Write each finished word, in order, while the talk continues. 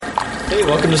Hey,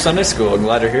 welcome to Sunday School. I'm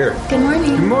glad you're here. Good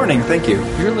morning. Good morning. Thank you.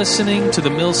 You're listening to the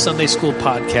Mills Sunday School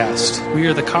podcast. We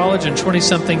are the college and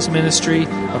 20-somethings ministry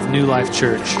of New Life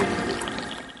Church.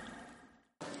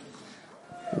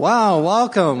 Wow,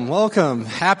 welcome.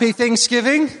 Happy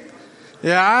Thanksgiving.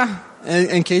 Yeah,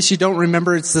 in case you don't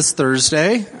remember, it's this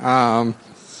Thursday.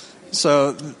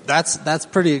 So that's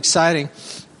pretty exciting.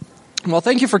 Well,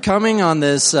 thank you for coming on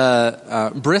this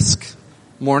brisk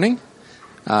morning.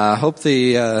 Hope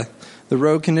the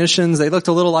road conditions, they looked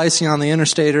a little icy on the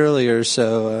interstate earlier,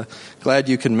 so glad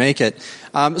you could make it.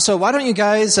 So why don't you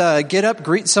guys get up,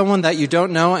 greet someone that you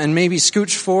don't know, and maybe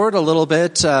scooch forward a little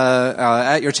bit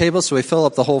at your table so we fill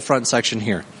up the whole front section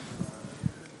here.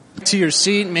 To your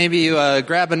seat, maybe you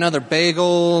grab another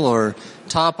bagel or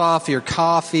top off your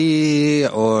coffee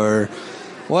or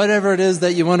whatever it is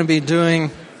that you want to be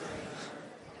doing.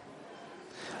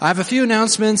 I have a few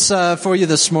announcements for you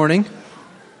this morning.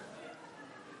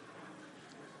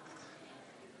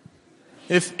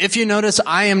 If you notice,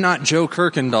 I am not Joe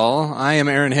Kirkendall. I am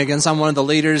Aaron Higgins. I'm one of the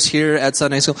leaders here at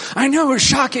Sunday School. I know, it's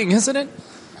shocking, isn't it?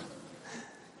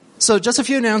 So just a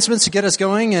few announcements to get us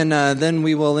going, and then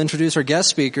we will introduce our guest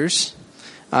speakers.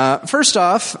 First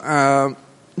off,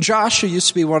 Josh, who used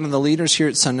to be one of the leaders here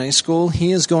at Sunday School,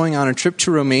 he is going on a trip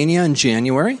to Romania in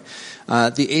January,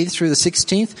 the 8th through the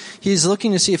 16th. He's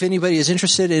looking to see if anybody is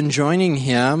interested in joining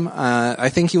him. I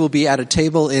think he will be at a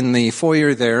table in the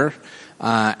foyer there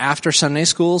after Sunday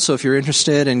School. So if you're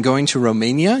interested in going to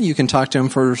Romania, you can talk to him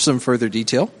for some further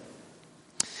detail.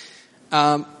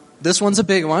 This one's a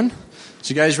big one. So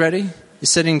you guys ready? You're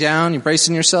sitting down, you're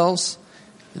bracing yourselves.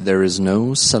 There is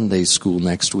no Sunday School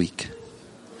next week.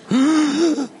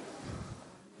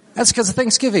 That's because of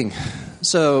Thanksgiving.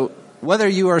 So whether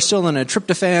you are still in a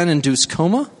tryptophan-induced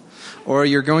coma, or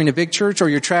you're going to big church, or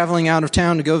you're traveling out of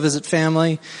town to go visit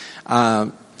family,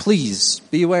 please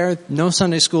be aware, no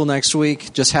Sunday School next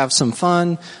week. Just have some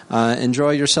fun,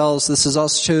 enjoy yourselves. This is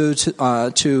also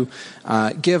to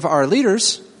give our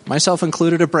leaders, myself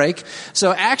included, a break.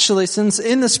 So actually, since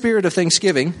in the spirit of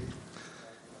Thanksgiving,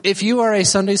 if you are a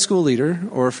Sunday School leader,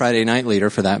 or a Friday night leader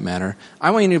for that matter,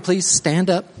 I want you to please stand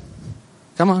up.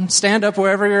 Come on, stand up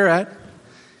wherever you're at.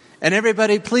 And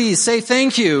everybody, please say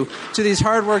thank you to these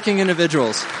hardworking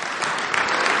individuals.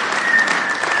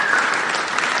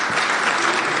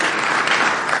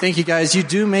 Thank you, guys. You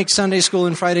do make Sunday School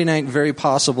and Friday night very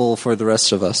possible for the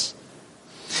rest of us.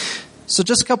 So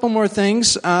just a couple more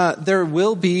things. There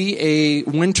will be a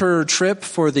winter trip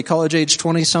for the college-age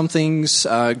 20-somethings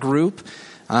group.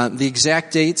 The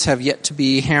exact dates have yet to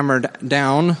be hammered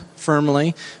down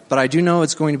firmly, but I do know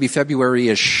it's going to be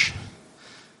February-ish.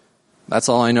 That's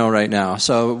all I know right now.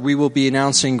 So we will be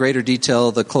announcing greater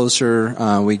detail the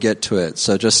closer we get to it.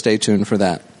 So just stay tuned for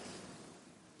that.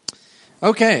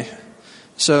 Okay.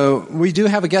 So we do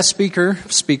have a guest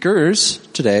speakers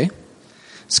today.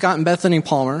 Scott and Bethany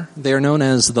Palmer. They are known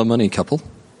as the Money Couple.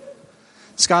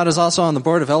 Scott is also on the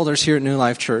board of elders here at New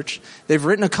Life Church. They've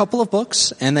written a couple of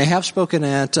books, and they have spoken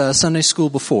at Sunday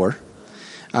School before.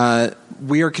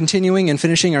 We are continuing and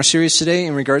finishing our series today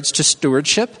in regards to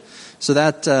stewardship. So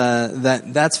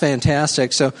that's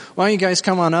fantastic. So why don't you guys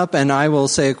come on up, and I will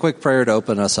say a quick prayer to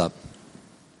open us up.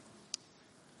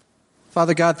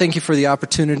 Father God, thank you for the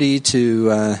opportunity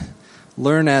to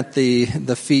learn at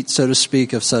the feet, so to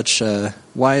speak, of such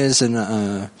wise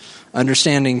and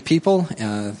understanding people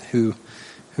who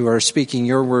are speaking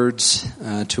your words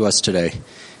to us today.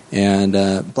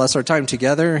 And bless our time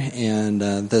together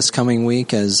and this coming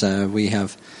week as we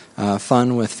have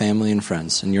fun with family and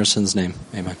friends. In your son's name,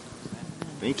 amen.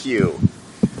 Thank you.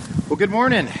 Well, good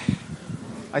morning.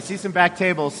 I see some back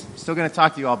tables. Still going to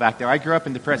talk to you all back there. I grew up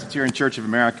in the Presbyterian Church of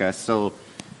America, so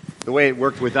the way it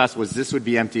worked with us was this would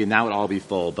be empty and now it would all be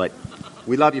full. But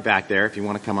we love you back there. If you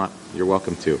want to come up, you're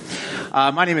welcome to.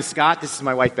 My name is Scott. This is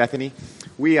my wife, Bethany.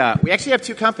 We actually have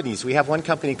two companies. We have one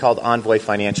company called Envoy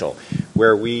Financial,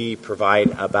 where we provide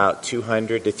about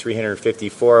 200 to 350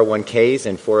 401ks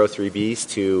and 403bs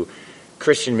to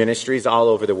Christian ministries all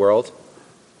over the world.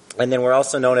 And then we're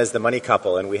also known as the Money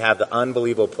Couple, and we have the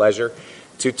unbelievable pleasure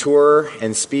to tour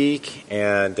and speak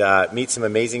and meet some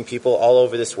amazing people all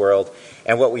over this world.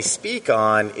 And what we speak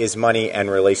on is money and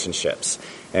relationships.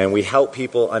 And we help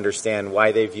people understand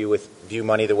why they view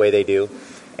money the way they do,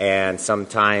 and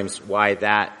sometimes why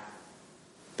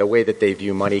the way that they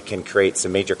view money can create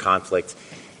some major conflict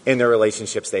in the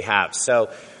relationships they have. So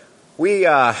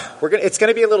it's going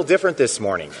to be a little different this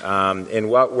morning in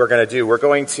what we're going to do. We're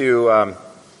going to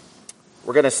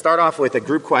start off with a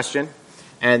group question.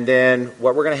 And then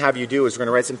what we're going to have you do is we're going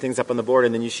to write some things up on the board,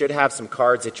 and then you should have some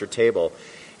cards at your table.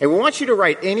 And we want you to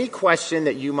write any question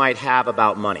that you might have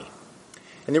about money.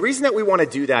 And the reason that we want to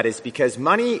do that is because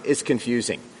money is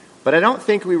confusing. But I don't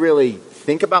think we really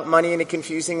think about money in a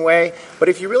confusing way. But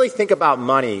if you really think about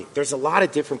money, there's a lot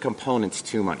of different components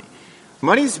to money.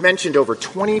 Money's mentioned over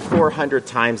 2,400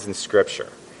 times in Scripture.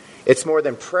 It's more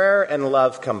than prayer and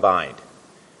love combined.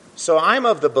 So I'm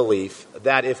of the belief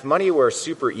that if money were a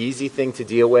super easy thing to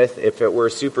deal with, if it were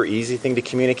a super easy thing to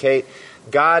communicate,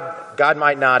 God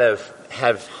might not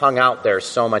have hung out there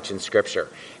so much in Scripture.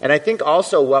 And I think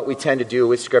also what we tend to do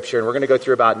with Scripture, and we're going to go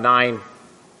through about 9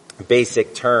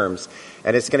 basic terms,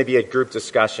 and it's going to be a group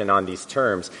discussion on these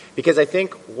terms, because I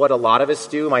think what a lot of us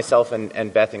do, myself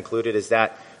and Beth included, is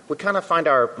that we kind of find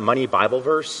our money Bible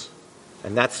verse,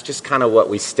 and that's just kind of what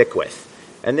we stick with.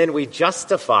 And then we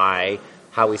justify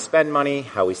how we spend money,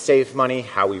 how we save money,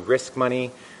 how we risk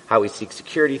money, how we seek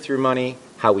security through money,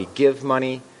 how we give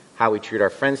money, how we treat our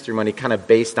friends through money, kind of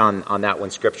based on that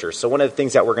one Scripture. So one of the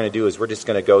things that we're going to do is we're just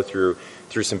going to go through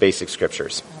some basic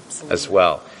Scriptures as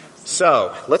well.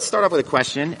 So let's start off with a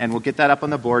question, and we'll get that up on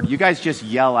the board. You guys just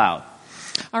yell out.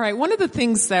 All right. One of the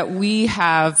things that we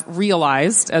have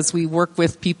realized as we work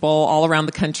with people all around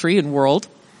the country and world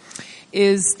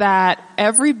is that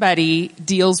everybody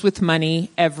deals with money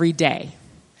every day.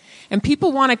 And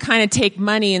people want to kind of take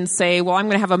money and say, well, I'm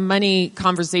going to have a money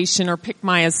conversation, or pick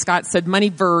my, as Scott said, money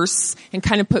verse, and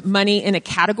kind of put money in a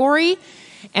category.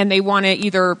 And they want to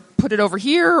either put it over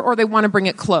here or they want to bring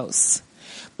it close.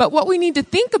 But what we need to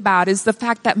think about is the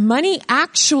fact that money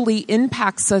actually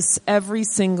impacts us every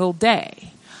single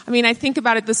day. I mean, I think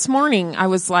about it this morning. I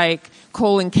was like,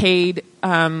 Cole and Cade,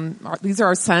 these are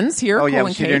our sons here. Oh, Cole yeah, we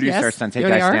and should Cade, introduce yes. our sons. Hey, Here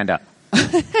guys, they are. stand up.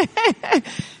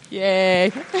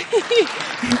 Yay.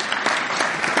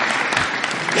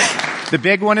 The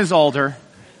big one is older.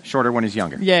 Shorter one is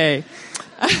younger. Yay.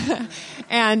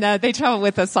 And they travel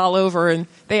with us all over, and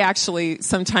they actually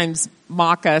sometimes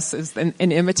mock us and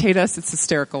imitate us. It's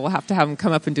hysterical. We'll have to have them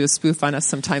come up and do a spoof on us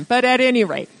sometime. But at any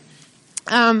rate,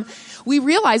 we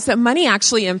realize that money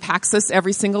actually impacts us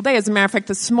every single day. As a matter of fact,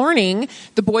 this morning,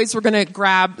 the boys were going to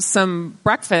grab some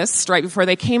breakfast right before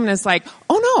they came, and I was like,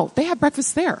 oh no, they have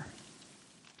breakfast there.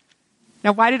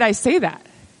 Now, why did I say that?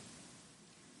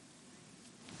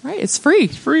 Right, it's free.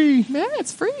 It's free. Yeah,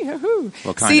 it's free. Woo-hoo.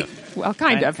 Well, kind of. Well,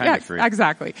 kind of. Kind Yeah, of free.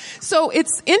 exactly. So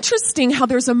it's interesting how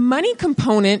there's a money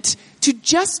component to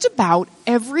just about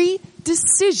every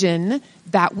decision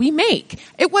that we make.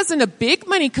 It wasn't a big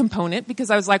money component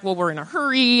because I was like, well, we're in a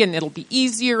hurry and it'll be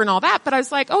easier and all that. But I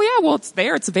was like, oh yeah, well, it's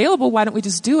there. It's available. Why don't we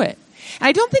just do it? And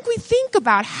I don't think we think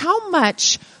about how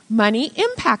much money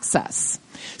impacts us.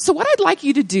 So what I'd like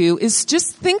you to do is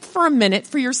just think for a minute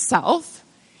for yourself.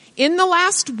 In the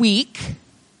last week,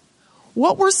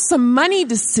 what were some money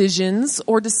decisions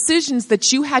or decisions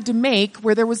that you had to make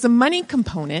where there was a money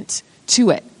component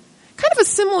to it? Kind of a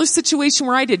similar situation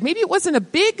where I did. Maybe it wasn't a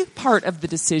big part of the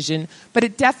decision, but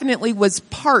it definitely was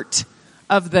part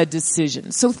of the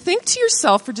decision. So think to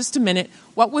yourself for just a minute,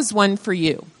 what was one for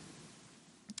you?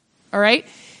 All right?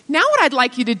 Now what I'd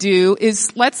like you to do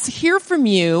is let's hear from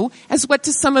you as what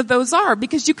some of those are,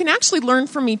 because you can actually learn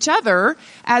from each other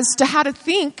as to how to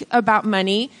think about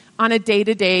money on a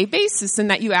day-to-day basis, and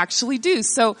that you actually do.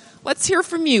 So let's hear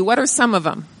from you. What are some of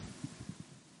them?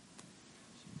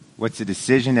 What's a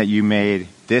decision that you made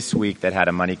this week that had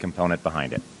a money component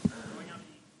behind it?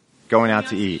 Going out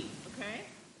to eat. Okay.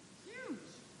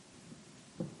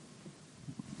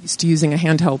 Used to using a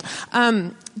handheld.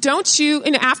 Don't you,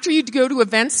 and after you go to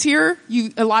events here,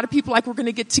 a lot of people like, we're going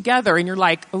to get together, and you're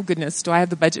like, oh goodness, do I have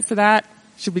the budget for that?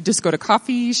 Should we just go to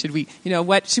coffee? Should we,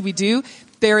 what should we do?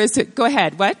 Go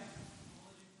ahead, what?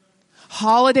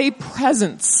 Holiday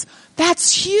presents.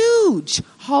 That's huge.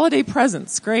 Holiday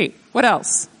presents, great. What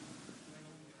else?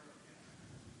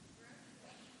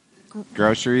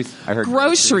 Groceries. I heard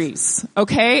Groceries.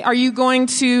 Okay. Are you going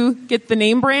to get the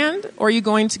name brand, or are you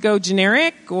going to go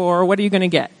generic, or what are you going to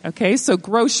get? Okay. So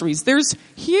groceries. There's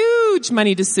huge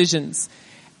money decisions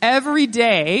every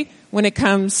day when it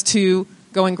comes to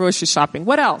going grocery shopping.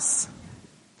 What else?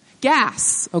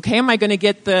 Gas. Okay. Am I going to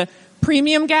get the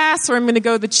premium gas, or I'm going to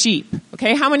go the cheap?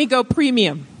 Okay. How many go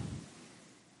premium?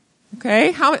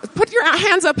 Okay. Put your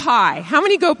hands up high. How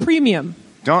many go premium?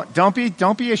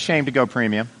 Don't be ashamed to go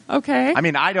premium. Okay. I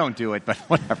mean, I don't do it, but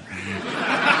whatever.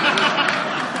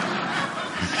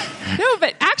 No,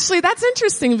 but actually that's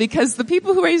interesting, because the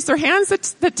people who raise their hands,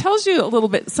 that tells you a little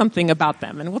bit something about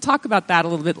them. And we'll talk about that a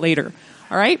little bit later.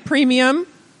 All right. Premium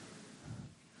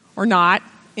or not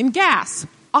in gas.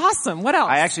 Awesome. What else?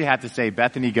 I actually have to say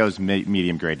Bethany goes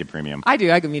medium grade to premium. I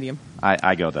do. I go medium.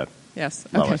 I go the Yes.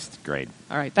 Okay. lowest grade.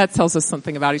 All right. That tells us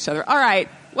something about each other. All right.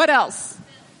 What else?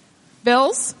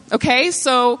 Bills. Okay.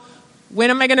 So When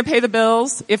am I going to pay the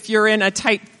bills? If you're in a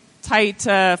tight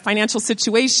financial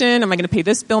situation, am I going to pay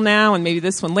this bill now and maybe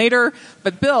this one later?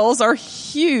 But bills are a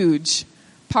huge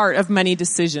part of money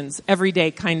decisions,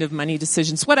 everyday kind of money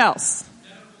decisions. What else?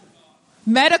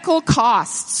 Medical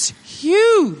costs.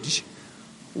 Huge.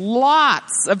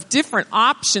 Lots of different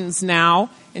options now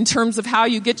in terms of how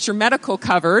you get your medical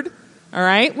covered. All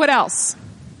right. What else?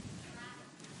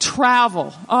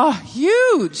 Travel. Oh,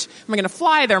 huge. Am I going to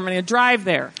fly there? Am I going to drive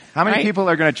there? How many people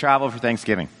are going to travel for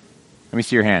Thanksgiving? Let me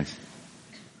see your hands.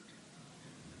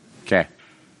 Okay.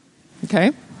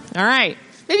 Okay. All right.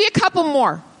 Maybe a couple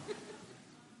more.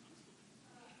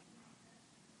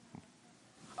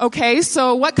 Okay,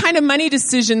 so what kind of money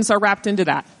decisions are wrapped into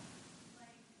that?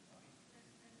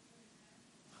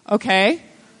 Okay.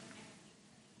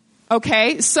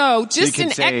 Okay, so just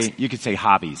you could say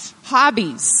hobbies.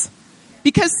 Hobbies.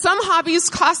 Because some hobbies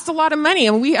cost a lot of money,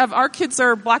 and our kids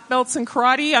are black belts in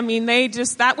karate. I mean,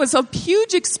 that was a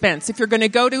huge expense. If you're going to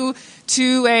go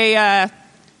to a,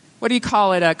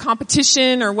 a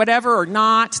competition or whatever, or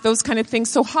not, those kind of things.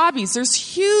 So hobbies, there's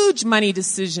huge money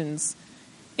decisions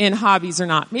in hobbies or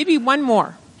not. Maybe one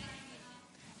more.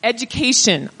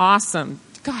 Education. Awesome.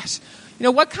 Gosh.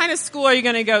 What kind of school are you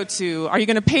going to go to? Are you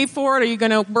going to pay for it? Are you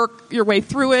going to work your way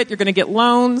through it? You're going to get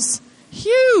loans?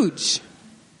 Huge.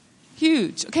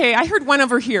 Huge. Okay, I heard one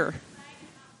over here.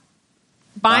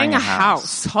 Buying a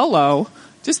house. Hello.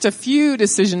 Just a few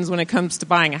decisions when it comes to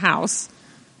buying a house.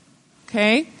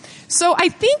 Okay? So I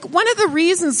think one of the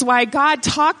reasons why God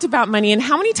talked about money, and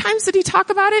how many times did he talk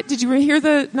about it? Did you hear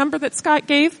the number that Scott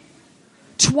gave?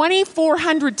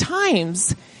 2,400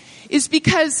 times, is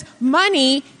because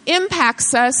money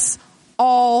impacts us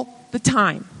all the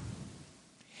time.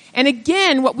 And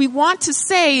again, what we want to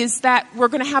say is that we're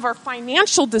going to have our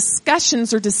financial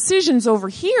discussions or decisions over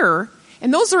here,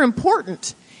 and those are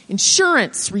important.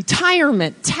 Insurance,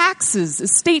 retirement, taxes,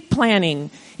 estate planning,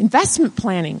 investment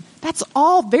planning. That's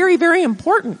all very, very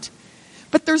important.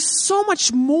 But there's so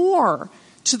much more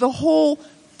to the whole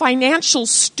financial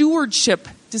stewardship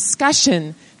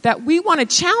discussion that we want to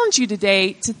challenge you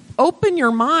today to open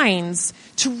your minds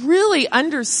to really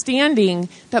understanding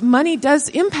that money does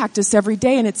impact us every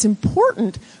day, and it's an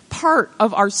important part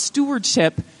of our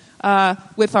stewardship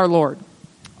with our Lord.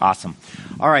 Awesome.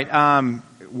 All right.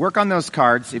 Work on those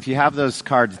cards. If you have those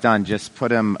cards done, just put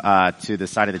them to the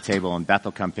side of the table, and Beth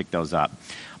will come pick those up.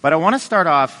 But I want to start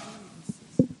off.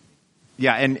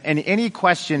 Yeah, and any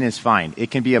question is fine.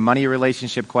 It can be a money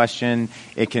relationship question.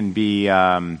 It can be,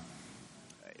 it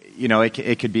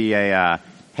could be a,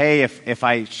 hey, if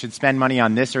I should spend money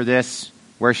on this or this,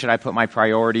 where should I put my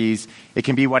priorities? It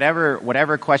can be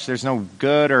whatever question. There's no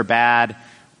good or bad,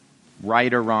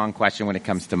 right or wrong question when it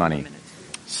comes to money.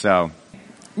 So.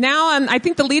 Now I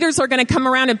think the leaders are going to come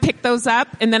around and pick those up,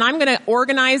 and then I'm going to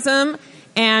organize them,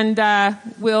 and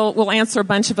we'll answer a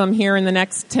bunch of them here in the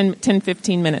next 10,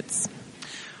 15 minutes.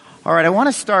 All right, I want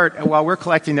to start, while we're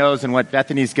collecting those, and what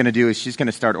Bethany's going to do is she's going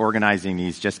to start organizing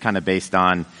these just kind of based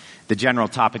on the general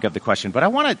topic of the question. But I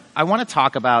want to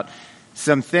talk about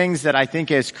some things that I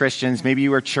think as Christians, maybe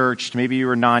you were churched, maybe you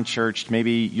were non-churched,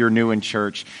 maybe you're new in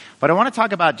church. But I want to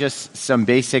talk about just some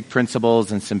basic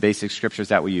principles and some basic scriptures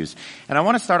that we use. And I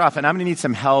want to start off, and I'm going to need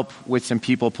some help with some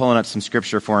people pulling up some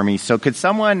scripture for me. So could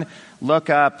someone look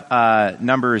up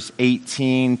Numbers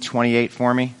 18:28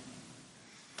 for me?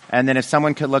 And then if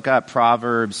someone could look up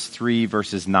Proverbs 3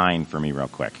 verses 9 for me real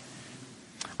quick.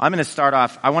 I want to start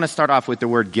off with the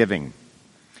word giving.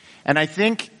 And I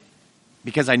think,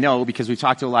 because we've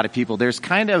talked to a lot of people, there's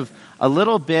kind of a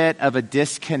little bit of a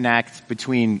disconnect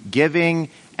between giving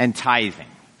and tithing.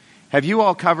 Have you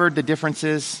all covered the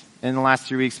differences in the last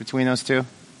 3 weeks between those two?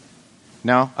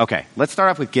 No? Okay. Let's start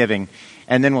off with giving,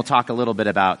 and then we'll talk a little bit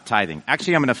about tithing.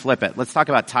 Actually, I'm going to flip it. Let's talk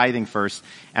about tithing first,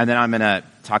 and then I'm going to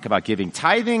talk about giving.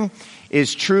 Tithing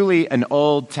is truly an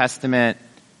Old Testament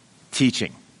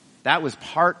teaching. That was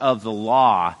part of the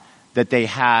law that they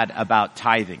had about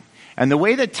tithing. And the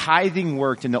way that tithing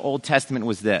worked in the Old Testament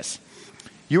was this.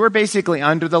 You were basically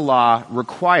under the law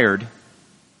required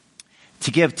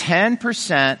to give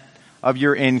 10% of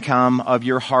your income, of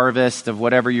your harvest, of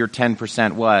whatever your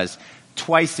 10% was,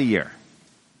 twice a year.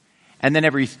 And then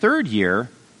every third year,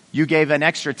 you gave an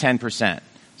extra 10%.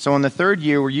 So in the third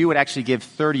year, you would actually give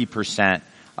 30%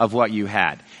 of what you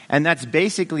had. And that's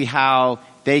basically how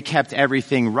they kept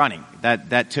everything running.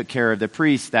 That took care of the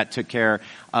priests. That took care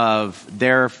of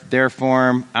their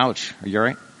form. Ouch, are you all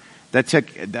right? That took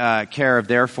care of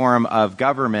their form of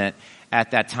government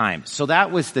at that time. So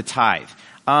that was the tithe.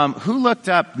 Who looked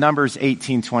up Numbers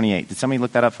 18:28? Did somebody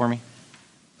look that up for me?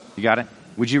 You got it?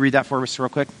 Would you read that for us real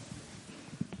quick?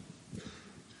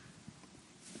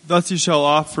 Thus you shall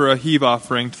offer a heave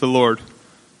offering to the Lord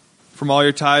from all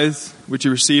your tithes which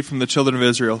you receive from the children of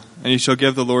Israel, and you shall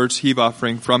give the Lord's heave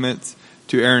offering from it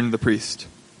to Aaron the priest.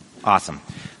 Awesome.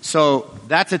 So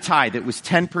that's a tithe. It was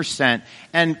 10%.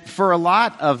 And for a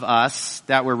lot of us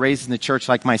that were raised in the church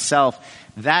like myself,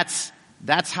 that's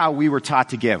how we were taught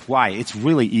to give. Why? It's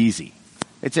really easy.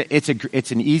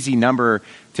 It's an easy number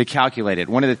to calculate it.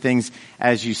 One of the things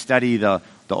as you study the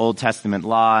Old Testament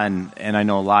law, and I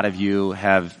know a lot of you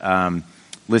have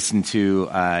listened to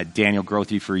Daniel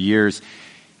Grothe for years,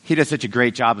 he does such a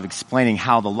great job of explaining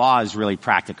how the law is really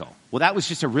practical. Well, that was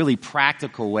just a really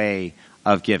practical way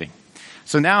of giving.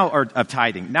 So now, or of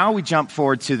tithing. Now we jump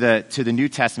forward to the New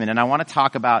Testament, and I want to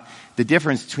talk about the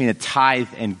difference between a tithe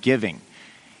and giving.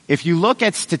 If you look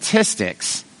at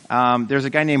statistics, there's a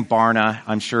guy named Barna.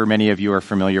 I'm sure many of you are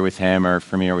familiar with him or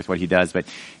familiar with what he does, but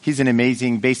he's an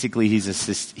amazing, basically he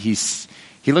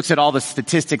looks at all the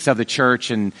statistics of the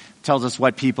church and tells us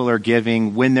what people are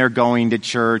giving, when they're going to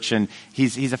church, and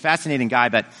he's a fascinating guy,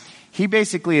 but he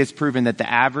basically has proven that the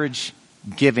average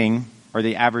giving or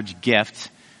the average gift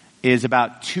is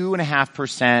about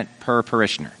 2.5% per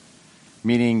parishioner.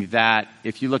 Meaning that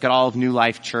if you look at all of New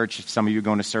Life Church, if some of you are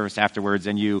going to service afterwards,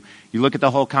 and you look at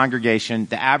the whole congregation,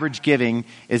 the average giving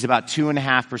is about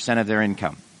 2.5% of their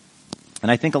income. And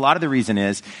I think a lot of the reason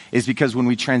is because when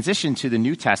we transition to the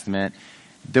New Testament,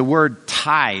 the word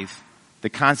tithe, the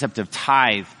concept of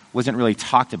tithe, wasn't really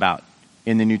talked about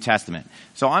in the New Testament.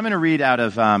 So I'm going to read out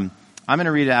of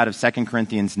 2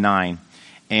 Corinthians 9.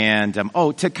 And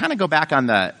to kind of go back on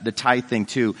the tithe thing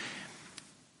too,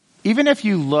 even if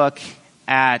you look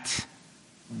at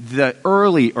the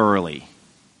early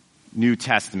New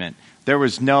Testament, there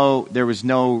was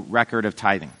no record of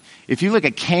tithing. If you look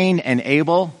at Cain and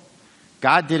Abel,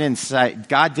 God didn't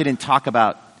talk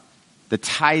about the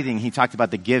tithing. He talked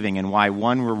about the giving and why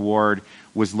one reward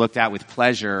was looked at with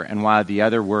pleasure and why the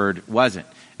other word wasn't.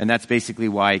 And that's basically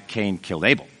why Cain killed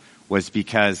Abel, was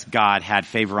because God had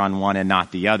favor on one and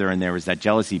not the other, and there was that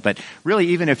jealousy. But really,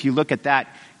 even if you look at that,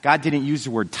 God didn't use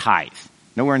the word tithe.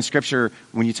 Nowhere in Scripture,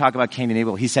 when you talk about Cain and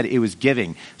Abel, he said it was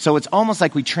giving. So it's almost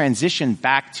like we transition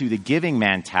back to the giving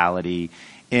mentality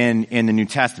in the New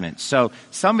Testament. So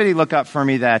somebody look up for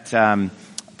me that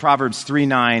Proverbs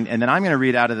 3:9, and then I'm going to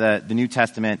read out of the New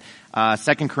Testament,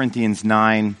 2 Corinthians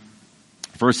 9,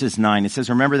 verses 9. It says,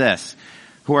 remember this,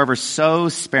 whoever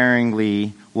sows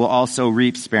sparingly will also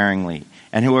reap sparingly,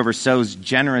 and whoever sows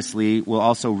generously will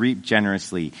also reap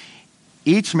generously.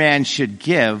 Each man should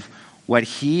give what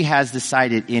he has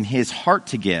decided in his heart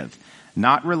to give,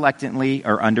 not reluctantly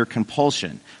or under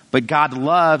compulsion. But God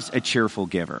loves a cheerful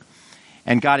giver.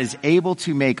 And God is able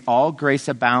to make all grace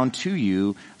abound to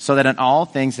you, so that in all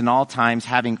things and all times,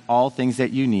 having all things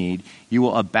that you need, you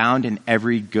will abound in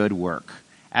every good work.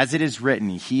 As it is written,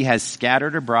 he has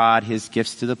scattered abroad his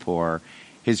gifts to the poor.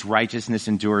 His righteousness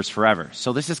endures forever.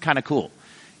 So this is kind of cool.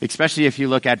 Especially if you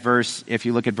look at verse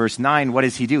 9, what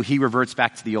does he do? He reverts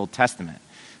back to the Old Testament.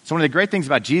 So one of the great things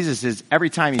about Jesus is every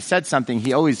time he said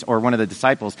something, or one of the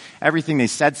disciples, everything they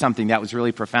said something that was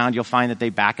really profound, you'll find that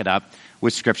they back it up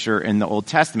with Scripture in the Old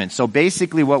Testament. So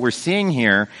basically what we're seeing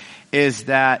here is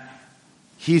that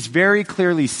he's very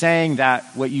clearly saying that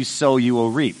what you sow, you will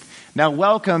reap. Now,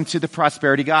 welcome to the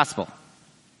prosperity gospel.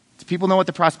 Do people know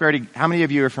how many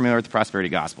of you are familiar with the prosperity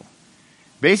gospel?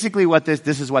 Basically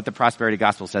this is what the prosperity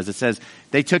gospel says. It says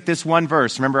they took this one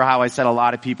verse. Remember how I said a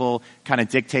lot of people kind of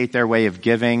dictate their way of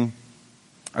giving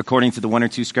according to the one or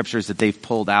two scriptures that they've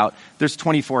pulled out. There's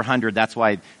 2,400. That's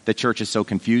why the church is so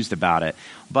confused about it.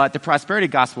 But the prosperity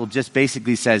gospel just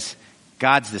basically says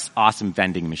God's this awesome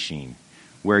vending machine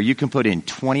where you can put in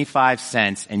 25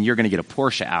 cents and you're going to get a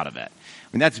Porsche out of it. I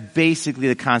mean, that's basically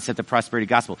the concept of prosperity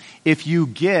gospel. If you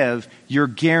give, you're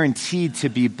guaranteed to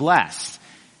be blessed.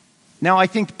 Now, I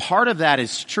think part of that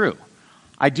is true.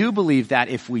 I do believe that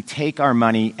if we take our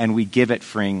money and we give it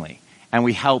freely, and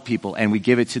we help people, and we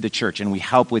give it to the church, and we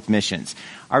help with missions,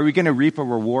 are we going to reap a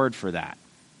reward for that?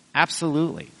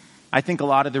 Absolutely. I think a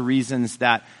lot of the reasons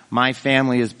that my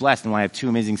family is blessed, and why I have two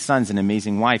amazing sons and an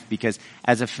amazing wife, because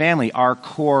as a family,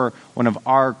 one of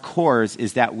our cores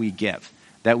is that we give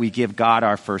God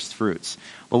our first fruits.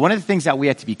 But one of the things that we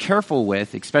have to be careful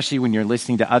with, especially when you're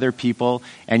listening to other people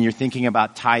and you're thinking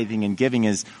about tithing and giving,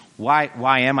 is why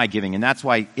am I giving? And that's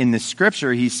why in the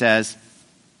scripture he says,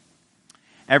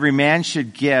 every man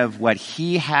should give what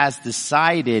he has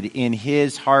decided in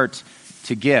his heart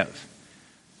to give.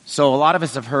 So a lot of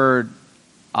us have heard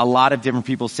a lot of different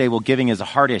people say, well, giving is a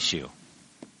heart issue.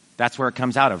 That's where it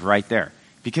comes out of right there.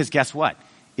 Because guess what?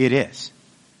 It is.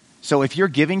 So if you're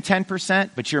giving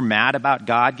 10%, but you're mad about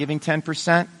God giving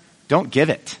 10%, don't give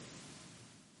it.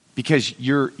 because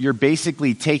you're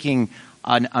basically taking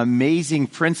an amazing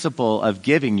principle of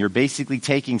giving. You're basically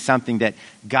taking something that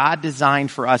God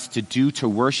designed for us to do to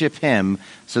worship him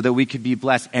so that we could be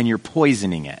blessed, and you're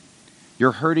poisoning it.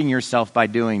 You're hurting yourself by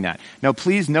doing that. Now,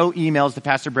 please, no emails to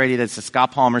Pastor Brady that says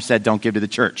Scott Palmer said don't give to the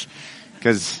church.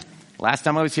 Because last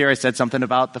time I was here, I said something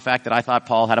about the fact that I thought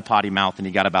Paul had a potty mouth, and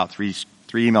he got about three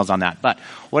emails on that. But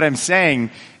what I'm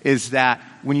saying is that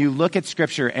when you look at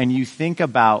Scripture and you think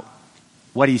about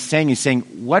what he's saying,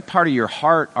 what part of your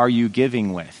heart are you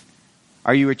giving with?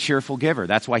 Are you a cheerful giver?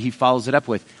 That's why he follows it up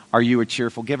with, are you a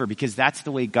cheerful giver? Because that's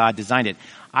the way God designed it.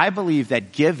 I believe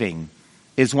that giving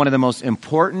is one of the most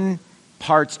important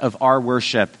parts of our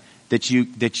worship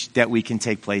that we can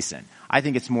take place in. I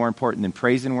think it's more important than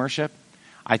praise and worship.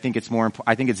 I think it's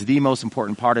the most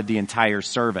important part of the entire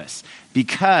service,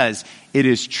 because it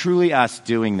is truly us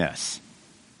doing this.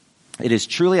 It is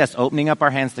truly us opening up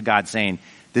our hands to God, saying,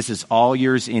 this is all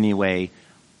yours anyway,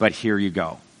 but here you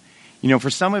go. You know, for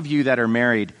some of you that are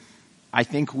married, I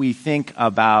think we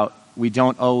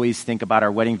don't always think about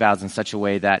our wedding vows in such a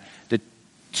way that the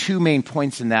two main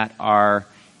points in that are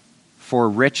for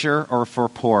richer or for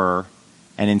poorer,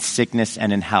 and in sickness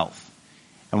and in health.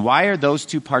 And why are those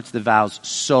two parts of the vows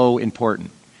so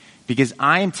important? Because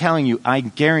I am telling you,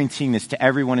 I'm guaranteeing this to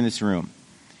everyone in this room.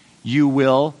 You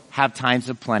will have times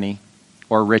of plenty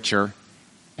or richer,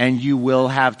 and you will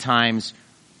have times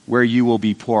where you will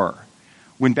be poorer.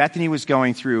 When Bethany was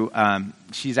going through,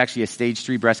 she's actually a stage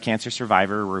 3 breast cancer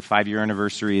survivor. Her 5-year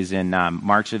anniversary is in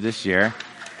March of this year.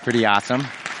 Pretty awesome.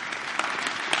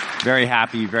 Very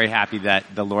happy that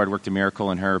the Lord worked a miracle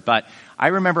in her. But I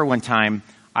remember one time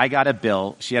I got a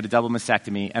bill. She had a double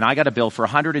mastectomy, and I got a bill for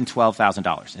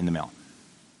 $112,000 in the mail.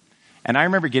 And I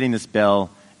remember getting this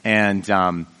bill, and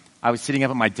I was sitting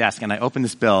up at my desk, and I opened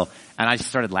this bill, and I just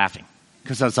started laughing.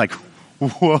 Because I was like,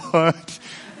 what?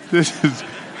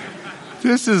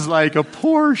 This is like a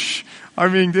Porsche. I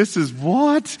mean, this is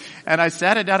what? And I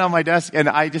sat it down on my desk, and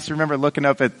I just remember looking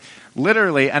up at,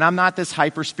 literally, and I'm not this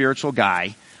hyper-spiritual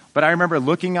guy, but I remember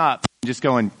looking up and just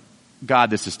going, God,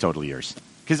 this is totally yours.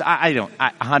 Because I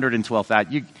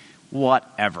 112,000,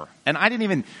 whatever. And I didn't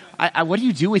even, what do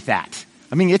you do with that?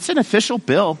 I mean, it's an official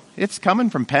bill. It's coming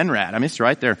from Penrad. I mean, it's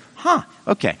right there.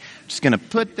 Okay. Just going to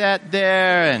put that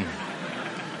there and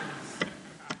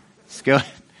let's go.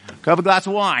 Grab a glass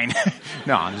of wine.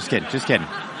 No, I'm just kidding.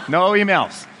 No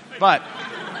emails. But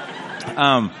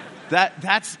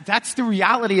that's the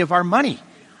reality of our money.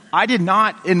 I did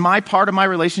not, in my part of my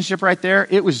relationship right there,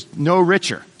 it was no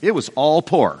richer. It was all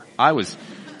poor. I was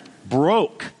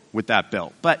broke with that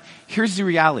bill. But here's the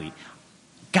reality.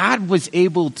 God was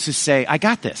able to say, I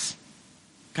got this.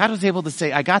 God was able to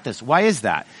say, I got this. Why is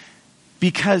that?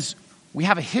 Because we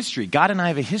have a history. God and I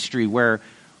have a history where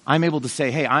I'm able to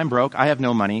say, hey, I'm broke. I have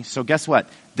no money. So guess what?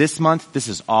 This month, this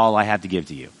is all I have to give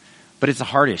to you. But it's a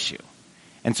heart issue.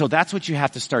 And so that's what you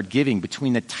have to start giving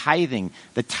between the tithing.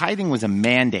 The tithing was a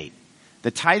mandate. The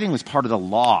tithing was part of the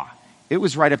law. It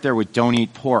was right up there with don't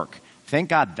eat pork. Thank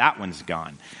God that one's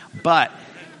gone. But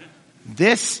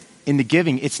this, in the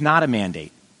giving, it's not a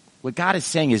mandate. What God is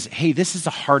saying is, hey, this is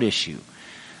a heart issue.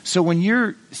 So when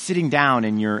you're sitting down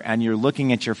and you're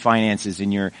looking at your finances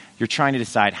and you're trying to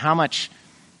decide how much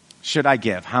should I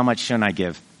give, how much shouldn't I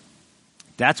give,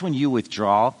 that's when you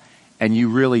withdraw and you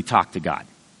really talk to God.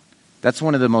 That's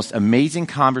one of the most amazing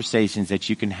conversations that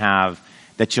you can have,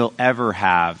 that you'll ever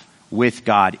have with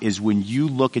God, is when you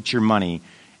look at your money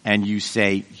and you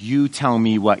say, you tell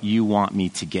me what you want me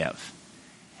to give.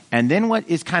 And then what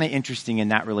is kind of interesting in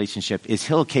that relationship is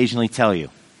he'll occasionally tell you.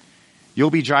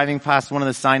 You'll be driving past one of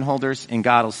the sign holders and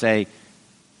God will say,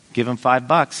 give him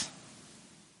 $5.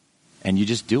 And you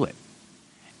just do it.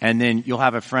 And then you'll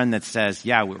have a friend that says,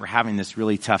 yeah, we're having this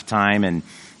really tough time and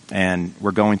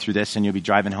we're going through this, and you'll be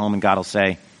driving home and God will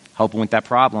say, help him with that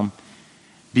problem.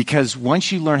 Because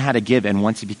once you learn how to give and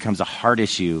once it becomes a heart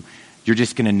issue, you're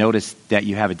just going to notice that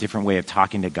you have a different way of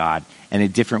talking to God and a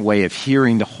different way of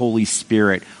hearing the Holy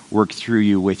Spirit work through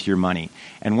you with your money.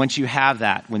 And once you have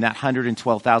that, when that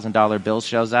 $112,000 bill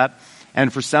shows up,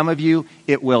 and for some of you,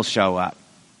 it will show up.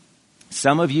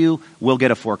 Some of you will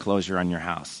get a foreclosure on your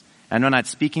house. And I'm not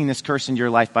speaking this curse into your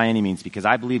life by any means, because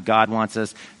I believe God wants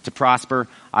us to prosper.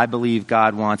 I believe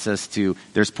God wants us to,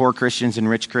 there's poor Christians and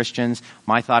rich Christians.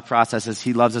 My thought process is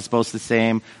he loves us both the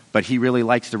same, but he really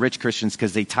likes the rich Christians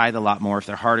because they tithe a lot more if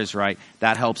their heart is right.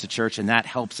 That helps the church, and that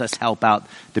helps us help out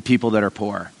the people that are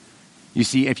poor. You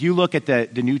see, if you look at the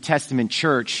New Testament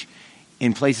church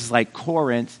in places like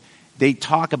Corinth, they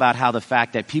talk about how the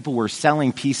fact that people were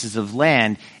selling pieces of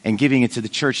land and giving it to the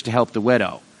church to help the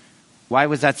widow. Why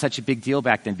was that such a big deal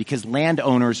back then? Because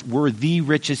landowners were the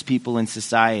richest people in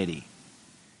society.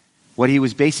 What he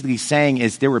was basically saying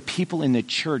is there were people in the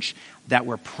church that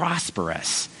were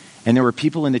prosperous, and there were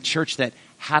people in the church that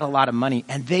had a lot of money,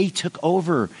 and they took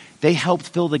over. They helped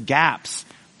fill the gaps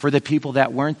for the people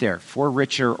that weren't there, for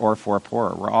richer or for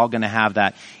poorer. We're all going to have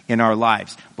that in our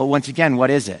lives. But once again, what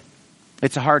is it?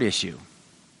 It's a heart issue.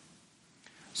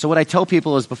 So what I tell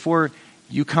people is before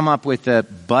you come up with a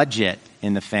budget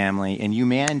in the family and you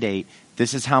mandate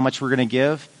this is how much we're going to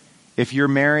give, if you're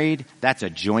married, that's a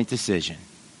joint decision.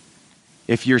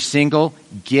 If you're single,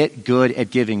 get good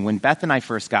at giving. When Beth and I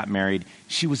first got married,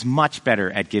 she was much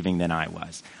better at giving than I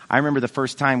was. I remember the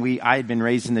first time I had been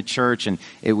raised in the church, and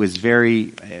it was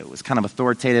kind of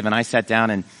authoritative, and I sat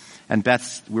down and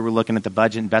we were looking at the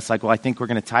budget, and Beth's like, well, I think we're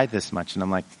going to tithe this much. And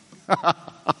I'm like,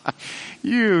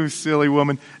 you silly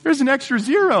woman. There's an extra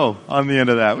zero on the end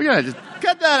of that. We got to just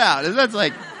cut that out.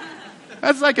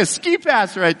 That's like a ski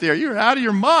pass right there. You're out of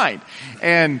your mind.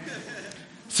 And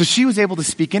so she was able to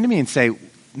speak into me and say,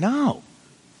 no,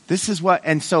 this is what.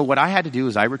 And so what I had to do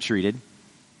is I retreated.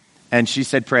 And she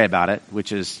said, pray about it,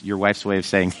 which is your wife's way of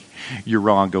saying, you're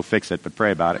wrong, go fix it, but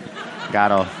pray about it.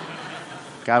 God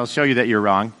will show you that you're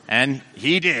wrong. And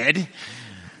he did.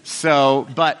 So,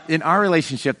 but in our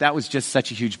relationship, that was just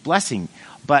such a huge blessing.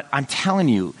 But I'm telling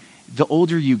you, the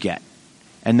older you get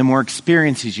and the more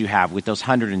experiences you have with those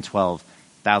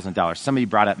 $112,000, somebody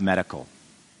brought up medical.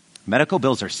 Medical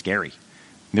bills are scary.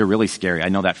 They're really scary. I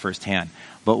know that firsthand.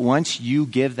 But once you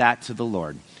give that to the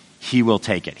Lord, he will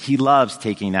take it. He loves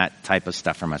taking that type of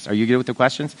stuff from us. Are you good with the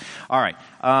questions? All right.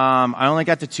 I only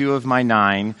got to 2 of my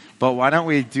 9, but why don't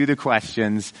we do the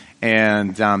questions?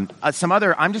 And I'm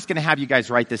just going to have you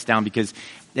guys write this down, because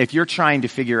if you're trying to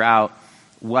figure out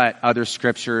what other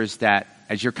scriptures that,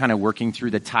 as you're kind of working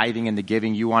through the tithing and the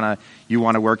giving, you want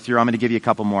to work through, I'm going to give you a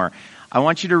couple more. I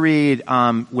want you to read,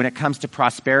 when it comes to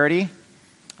prosperity,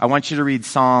 I want you to read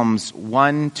Psalms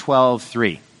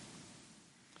 112:3.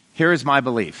 Here is my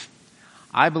belief.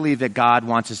 I believe that God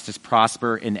wants us to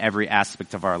prosper in every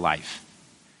aspect of our life.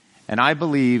 And I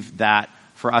believe that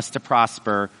for us to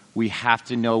prosper, we have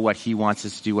to know what he wants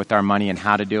us to do with our money and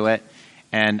how to do it.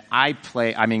 And I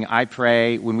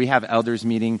pray, when we have elders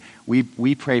meeting,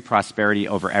 we pray prosperity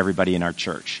over everybody in our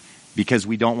church, because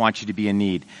we don't want you to be in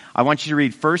need. I want you to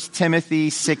read 1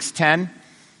 Timothy 6:10,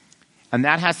 and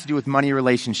that has to do with money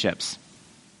relationships.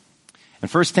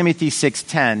 And 1 Timothy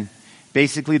 6:10,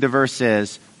 basically the verse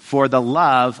is, for the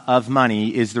love of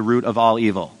money is the root of all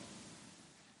evil.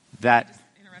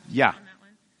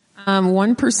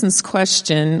 One person's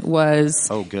question was,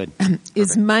 oh, good.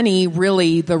 Is money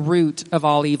really the root of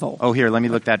all evil? Oh, here, let me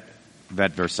look that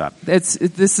verse up. This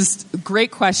is a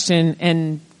great question,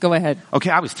 and go ahead. Okay,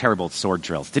 I was terrible at sword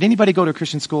drills. Did anybody go to a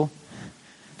Christian school?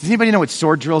 Does anybody know what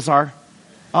sword drills are?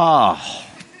 Oh,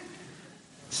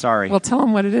 sorry. Well, tell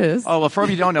them what it is. Oh, well, for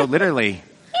you don't know, literally,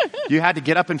 you had to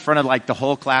get up in front of like the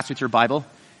whole class with your Bible,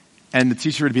 and the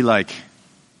teacher would be like,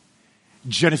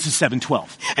 Genesis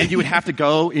 7:12. And you would have to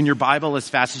go in your Bible as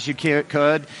fast as you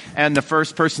could, and the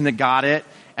first person that got it,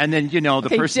 and then,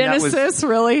 the person Genesis,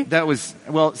 really?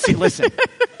 Well, see, listen,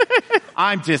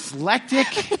 I'm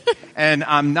dyslexic, and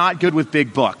I'm not good with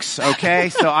big books, okay?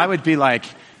 So I would be like,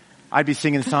 I'd be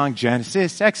singing the song,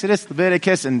 Genesis, Exodus,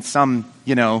 Leviticus, and some,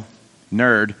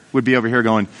 nerd would be over here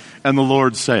going, and the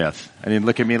Lord saith. And he'd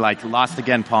look at me like, lost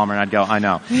again, Palmer, and I'd go, I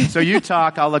know. So you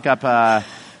talk, I'll look up,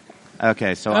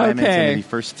 okay, so I'm in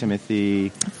 1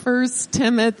 Timothy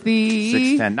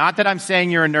 6:10. Not that I'm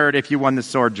saying you're a nerd if you won the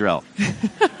sword drill.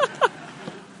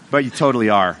 But you totally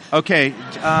are. Okay.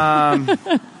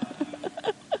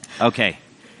 Okay.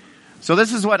 So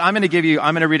this is what I'm going to give you.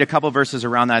 I'm going to read a couple verses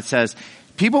around that. It says,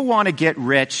 people who want to get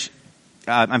rich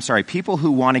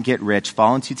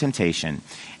fall into temptation,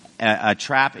 a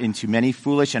trap into many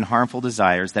foolish and harmful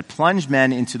desires that plunge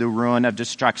men into the ruin of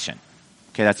destruction.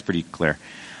 Okay, that's pretty clear.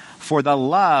 For the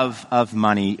love of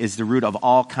money is the root of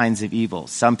all kinds of evil.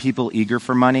 Some people eager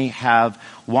for money have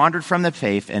wandered from the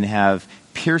faith and have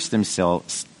pierced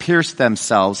themselves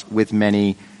with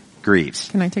many griefs.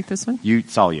 Can I take this one?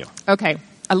 It's all you. Okay.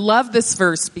 I love this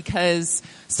verse because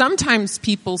sometimes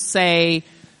people say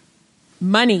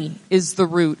money is the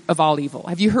root of all evil.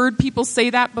 Have you heard people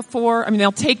say that before? I mean,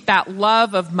 they'll take that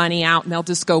love of money out and they'll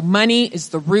just go, money is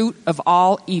the root of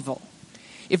all evil.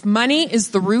 If money is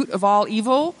the root of all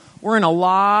evil, we're in a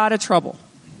lot of trouble.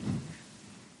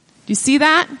 Do you see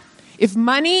that? If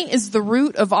money is the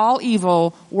root of all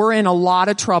evil, we're in a lot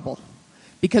of trouble.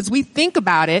 Because we think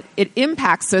about it, it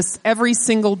impacts us every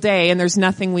single day, and there's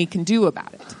nothing we can do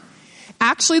about it.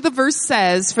 Actually, the verse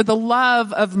says, for the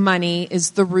love of money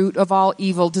is the root of all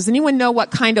evil. Does anyone know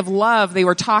what kind of love they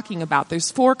were talking about?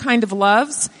 There's 4 kinds of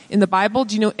loves in the Bible.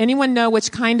 Anyone know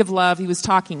which kind of love he was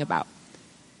talking about?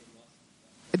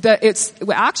 It's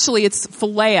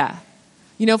Philia.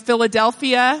 You know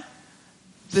Philadelphia?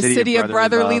 The city of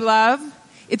brotherly love.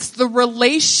 It's the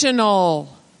relational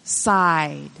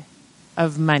side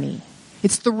of money.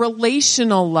 It's the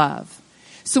relational love.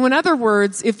 So in other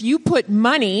words, if you put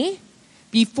money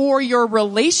before your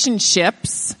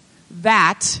relationships,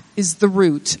 that is the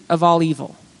root of all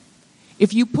evil.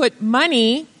 If you put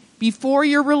money before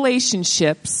your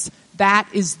relationships, that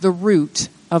is the root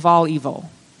of all evil.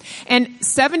 And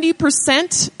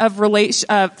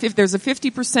 70% if there's a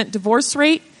 50% divorce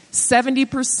rate,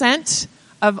 70%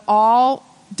 of all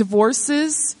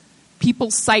divorces,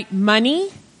 people cite money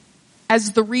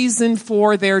as the reason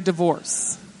for their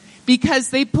divorce.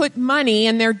 Because they put money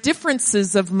and their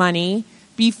differences of money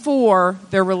before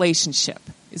their relationship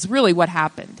is really what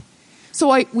happened.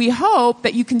 So we hope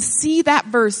that you can see that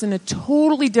verse in a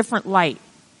totally different light.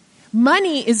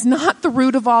 Money is not the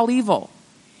root of all evil.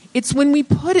 It's when we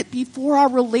put it before our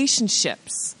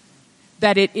relationships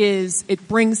that it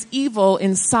brings evil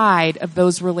inside of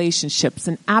those relationships.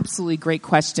 An absolutely great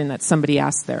question that somebody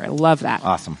asked there. I love that.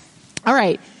 Awesome. All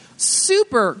right.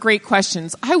 Super great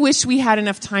questions. I wish we had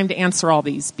enough time to answer all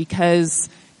these because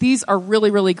these are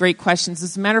really, really great questions.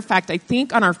 As a matter of fact, I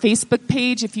think on our Facebook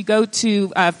page, if you go to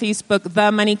Facebook,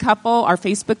 The Money Couple, our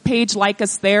Facebook page, like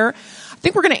us there, I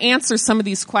think we're going to answer some of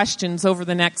these questions over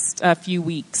the next few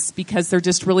weeks because they're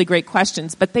just really great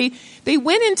questions. But they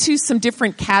went into some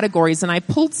different categories, and I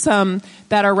pulled some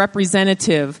that are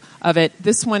representative of it.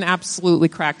 This one absolutely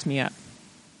cracked me up.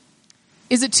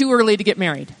 Is it too early to get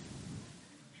married?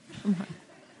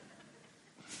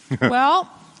 Well,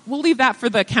 we'll leave that for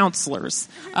the counselors,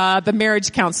 the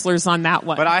marriage counselors on that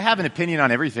one. But I have an opinion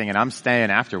on everything, and I'm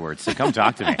staying afterwards, so come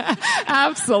talk to me.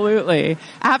 Absolutely.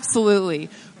 Absolutely.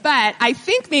 But I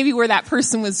think maybe where that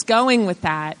person was going with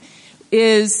that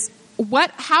is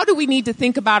how do we need to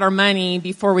think about our money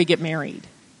before we get married?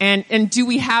 And do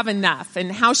we have enough?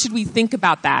 And how should we think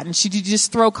about that? And should you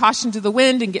just throw caution to the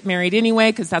wind and get married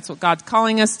anyway because that's what God's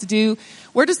calling us to do?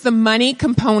 Where does the money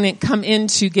component come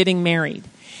into getting married?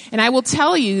 And I will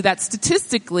tell you that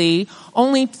statistically,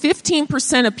 only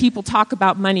 15% of people talk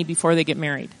about money before they get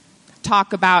married.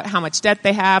 Talk about how much debt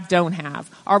they have, don't have.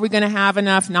 Are we going to have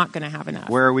enough? Not going to have enough.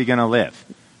 Where are we going to live?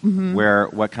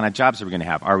 Mm-hmm. What kind of jobs are we going to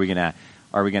have? Are we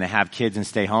going to have kids and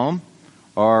stay home?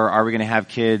 Or are we going to have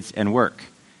kids and work?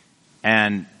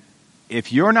 And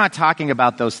if you're not talking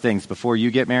about those things before you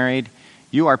get married,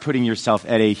 you are putting yourself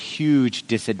at a huge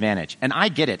disadvantage. And I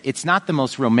get it. It's not the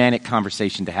most romantic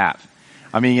conversation to have.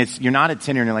 I mean, you're not at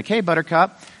dinner and you're like, hey,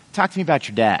 Buttercup, talk to me about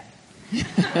your dad.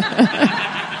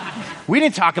 We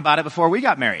didn't talk about it before we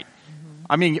got married.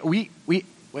 I mean,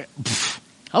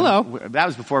 hello. That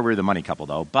was before we were the money couple,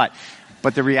 though. But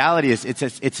the reality is it's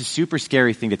a super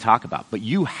scary thing to talk about. But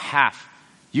you have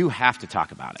to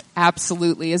talk about it.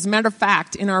 Absolutely. As a matter of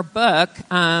fact, in our book,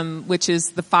 which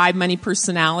is The 5 Money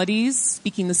Personalities,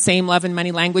 Speaking the Same Love and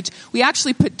Money Language, we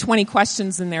actually put 20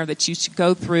 questions in there that you should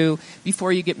go through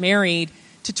before you get married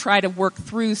to try to work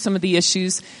through some of the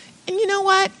issues. And you know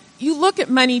what? You look at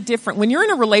money different. When you're in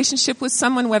a relationship with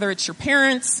someone, whether it's your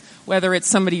parents, whether it's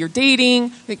somebody you're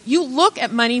dating, you look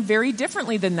at money very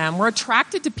differently than them. We're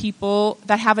attracted to people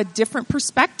that have a different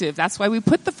perspective. That's why we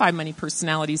put the 5 money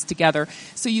personalities together,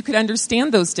 so you could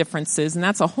understand those differences. And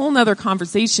that's a whole nother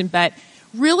conversation. But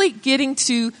really getting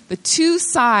to the 2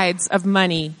 sides of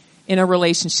money in a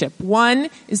relationship.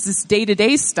 One is this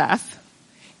day-to-day stuff,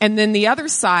 and then the other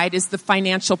side is the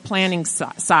financial planning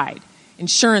side.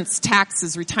 Insurance,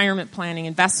 taxes, retirement planning,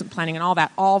 investment planning, and all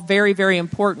that, all very, very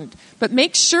important. But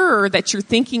make sure that you're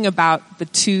thinking about the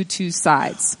two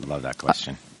sides. Love that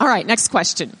question. All right, next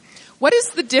question. What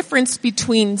is the difference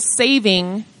between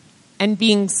saving and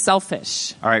being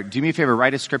selfish? All right, do me a favor,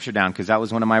 write a scripture down, because that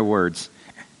was one of my words.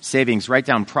 Savings, write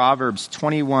down Proverbs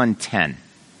 21:10,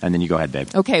 and then you go ahead, babe.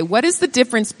 Okay, what is the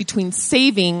difference between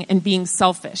saving and being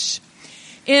selfish?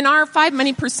 In our 5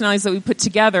 money personalities that we put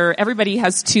together, everybody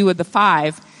has 2 of the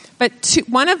 5, but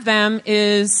one of them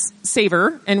is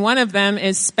saver and one of them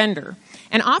is spender.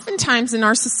 And oftentimes in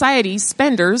our society,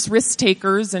 spenders, risk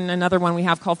takers, and another one we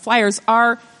have called flyers,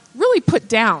 are really put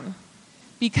down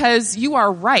because you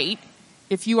are right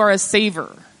if you are a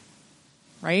saver,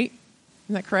 right?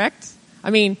 Isn't that correct?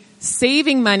 I mean,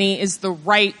 saving money is the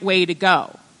right way to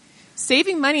go.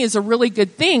 Saving money is a really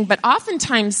good thing, but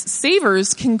oftentimes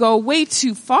savers can go way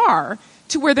too far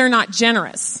to where they're not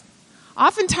generous.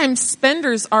 Oftentimes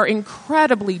spenders are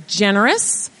incredibly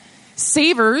generous.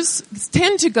 Savers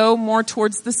tend to go more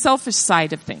towards the selfish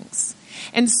side of things.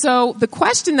 And so the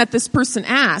question that this person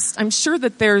asked, I'm sure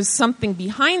that there's something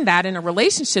behind that in a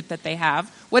relationship that they have.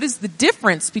 What is the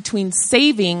difference between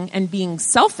saving and being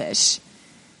selfish?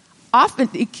 Often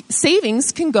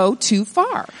savings can go too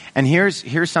far. And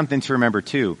here's something to remember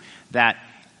too, that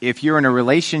if you're in a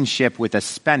relationship with a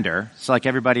spender, so like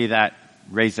everybody that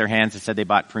raised their hands and said they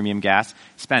bought premium gas,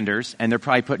 spenders, and they're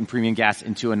probably putting premium gas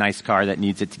into a nice car that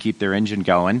needs it to keep their engine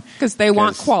going. Because they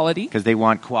want quality. Because they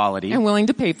want quality. And willing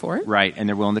to pay for it. Right, and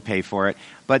they're willing to pay for it.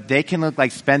 But they can look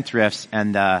like spendthrifts,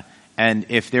 and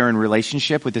if they're in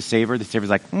relationship with the saver's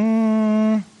like,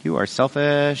 you are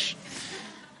selfish.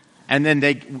 And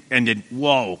then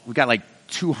whoa, we got like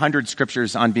 200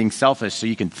 scriptures on being selfish, so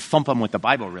you can thump them with the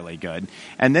Bible really good.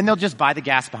 And then they'll just buy the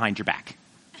gas behind your back.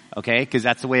 Okay? Because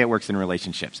that's the way it works in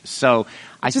relationships. So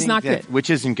I think not good. Which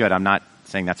isn't good. I'm not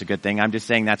saying that's a good thing. I'm just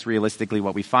saying that's realistically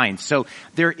what we find. So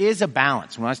there is a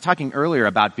balance. When I was talking earlier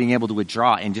about being able to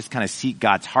withdraw and just kind of seek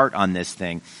God's heart on this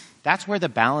thing, that's where the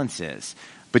balance is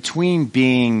between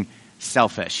being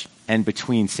selfish and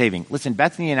between saving. Listen,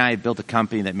 Bethany and I have built a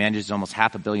company that manages almost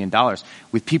 $500 million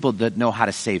with people that know how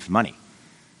to save money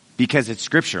because it's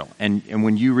scriptural. And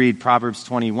when you read Proverbs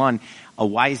 21, a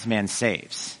wise man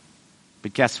saves.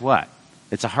 But guess what?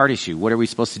 It's a heart issue. What are we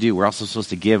supposed to do? We're also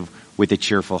supposed to give with a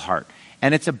cheerful heart.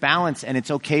 And it's a balance, and it's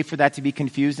okay for that to be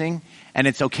confusing, and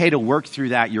it's okay to work through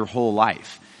that your whole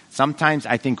life. Sometimes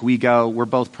I think we're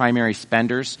both primary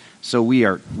spenders, so we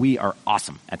are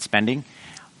awesome at spending.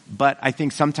 But I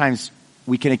think sometimes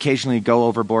we can occasionally go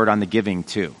overboard on the giving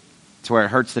too, to where it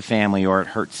hurts the family or it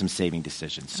hurts some saving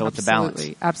decisions. So it's a balance.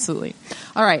 Absolutely.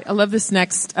 All right, I love this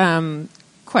next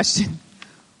question.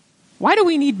 Why do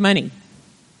we need money?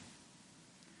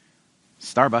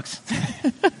 Starbucks.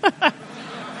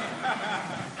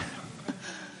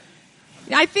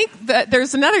 I think that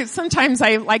sometimes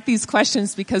I like these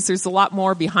questions because there's a lot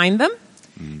more behind them.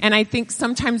 And I think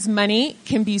sometimes money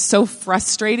can be so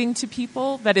frustrating to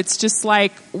people that it's just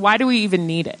like, why do we even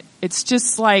need it? It's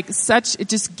just like it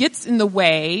just gets in the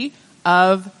way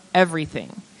of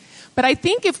everything. But I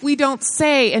think if we don't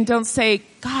say,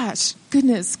 gosh,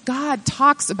 goodness, God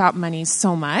talks about money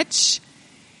so much,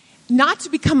 not to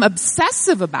become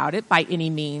obsessive about it by any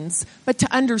means, but to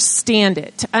understand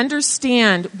it, to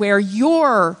understand where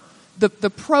the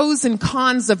pros and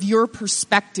cons of your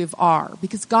perspective are.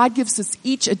 Because God gives us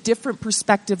each a different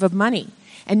perspective of money.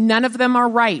 And none of them are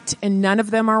right, and none of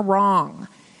them are wrong.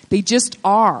 They just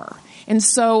are. And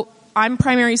so I'm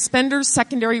primary spender,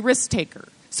 secondary risk taker.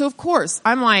 So of course,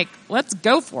 I'm like, let's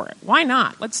go for it. Why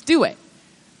not? Let's do it.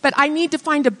 But I need to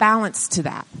find a balance to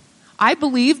that. I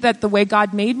believe that the way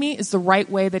God made me is the right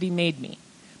way that He made me.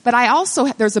 But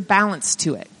there's a balance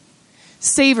to it.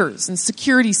 Savers and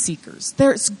security seekers,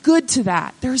 there's good to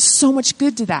that. There's so much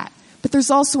good to that. But there's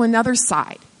also another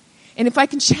side. And if I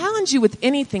can challenge you with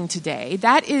anything today,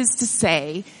 that is to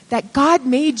say that God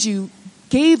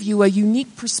gave you a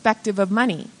unique perspective of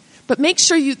money. But make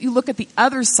sure you look at the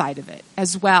other side of it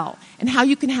as well and how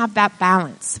you can have that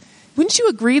balance. Wouldn't you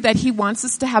agree that He wants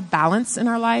us to have balance in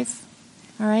our life?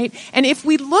 All right? And if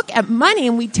we look at money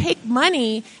and we take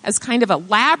money as kind of a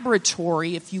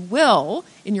laboratory, if you will,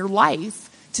 in your life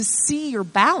to see your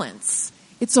balance,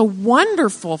 it's a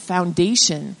wonderful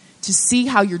foundation to see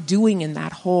how you're doing in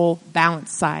that whole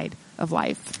balance side of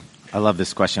life. I love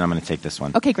this question. I'm going to take this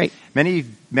one. Okay, great.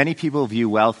 Many people view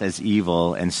wealth as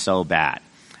evil and so bad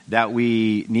that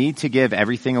we need to give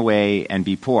everything away and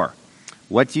be poor.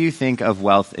 What do you think of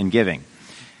wealth and giving?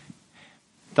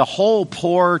 The whole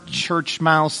poor church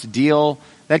mouse deal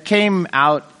that came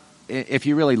out, if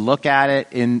you really look at it,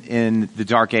 in the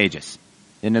Dark Ages,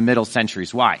 in the middle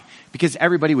centuries. Why? Because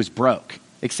everybody was broke,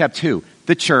 except who?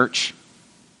 The church.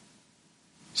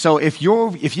 So if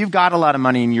you've got a lot of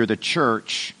money and you're the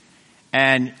church,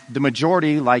 and the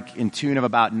majority, like in tune of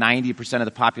about 90% of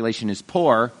the population is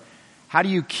poor, how do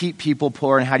you keep people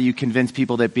poor and how do you convince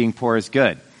people that being poor is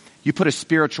good? You put a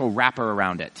spiritual wrapper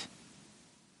around it.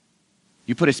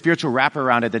 You put a spiritual wrapper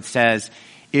around it that says,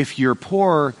 if you're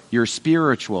poor, you're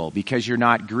spiritual because you're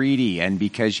not greedy and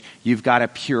because you've got a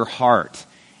pure heart.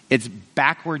 It's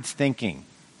backwards thinking.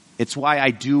 It's why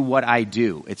I do what I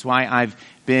do. It's why I've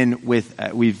been with,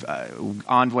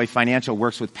 Envoy Financial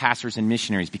works with pastors and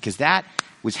missionaries because that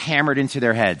was hammered into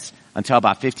their heads until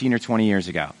about 15 or 20 years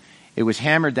ago. It was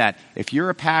hammered that if you're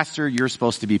a pastor, you're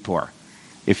supposed to be poor.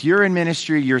 If you're in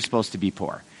ministry, you're supposed to be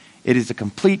poor. It is a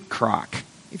complete crock.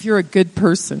 If you're a good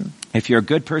person. If you're a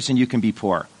good person, you can be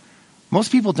poor.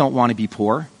 Most people don't want to be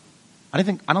poor.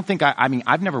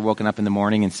 I've never woken up in the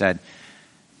morning and said,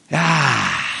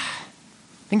 I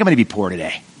think I'm going to be poor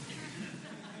today.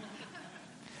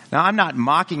 Now, I'm not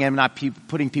mocking, I'm not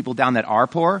putting people down that are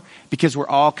poor, because we're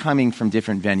all coming from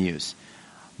different venues.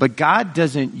 But God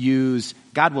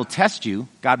will test you.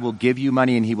 God will give you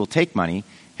money and he will take money.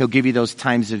 He'll give you those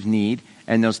times of need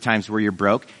and those times where you're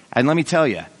broke. And let me tell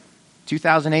you,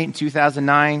 2008 and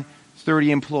 2009,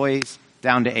 30 employees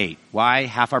down to 8. Why?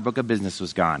 Half our book of business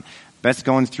was gone. Best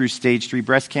going through stage 3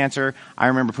 breast cancer. I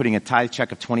remember putting a tithe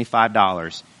check of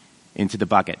 $25 into the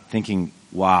bucket thinking,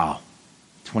 wow,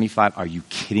 25, are you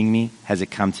kidding me? Has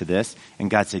it come to this? And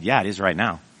God said, yeah, it is right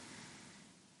now.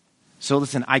 So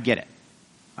listen, I get it.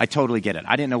 I totally get it.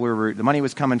 I didn't know where the money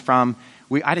was coming from.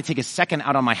 I had to take a second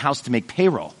out on my house to make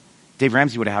payroll. Dave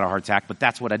Ramsey would have had a heart attack, but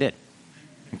that's what I did.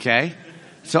 Okay?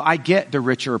 So I get the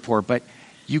rich or poor, but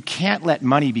you can't let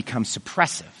money become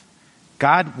suppressive.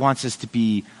 God wants us to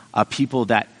be a people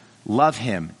that love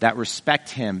him, that respect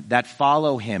him, that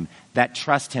follow him, that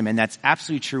trust him, and that's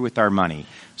absolutely true with our money.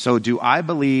 So do I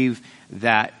believe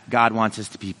that God wants us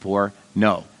to be poor?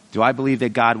 No. Do I believe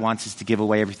that God wants us to give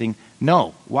away everything?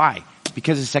 No. Why?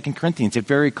 Because of 2 Corinthians, it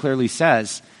very clearly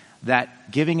says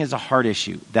that giving is a heart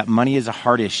issue, that money is a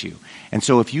heart issue. And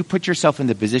so if you put yourself in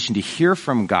the position to hear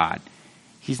from God,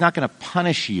 he's not going to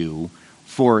punish you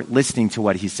for listening to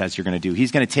what he says you're going to do.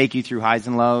 He's going to take you through highs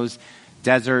and lows,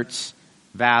 deserts,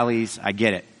 valleys. I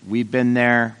get it. We've been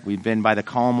there. We've been by the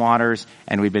calm waters,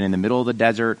 and we've been in the middle of the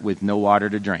desert with no water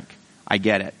to drink. I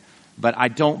get it. But I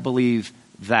don't believe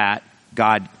that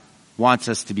God wants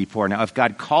us to be poor. Now, if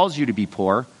God calls you to be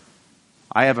poor,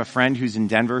 I have a friend who's in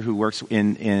Denver who works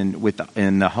with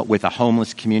a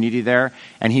homeless community there,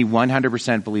 and he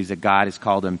 100% believes that God has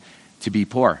called him to be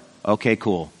poor. Okay,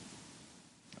 cool.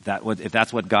 If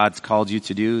that's what God's called you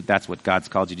to do, that's what God's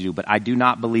called you to do. But I do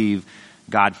not believe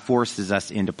God forces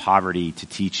us into poverty to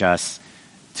teach us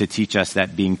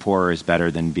that being poor is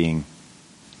better than being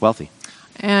wealthy.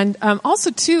 And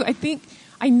also, too,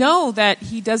 I know that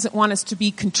he doesn't want us to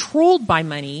be controlled by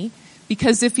money,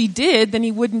 because if he did, then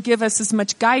he wouldn't give us as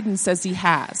much guidance as he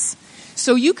has.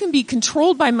 So you can be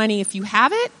controlled by money if you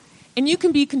have it, and you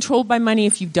can be controlled by money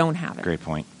if you don't have it. Great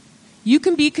point. You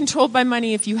can be controlled by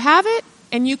money if you have it,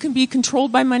 and you can be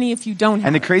controlled by money if you don't have it.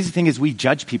 And the crazy thing is we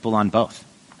judge people on both.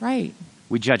 Right.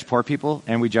 We judge poor people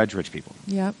and we judge rich people.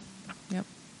 Yep.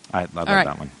 I love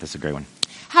that one. That's a great one.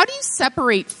 How do you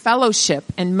separate fellowship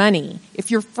and money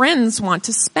if your friends want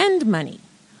to spend money?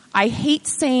 I hate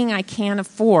saying I can't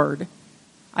afford.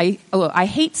 I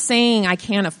hate saying I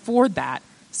can't afford that,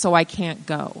 so I can't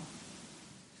go.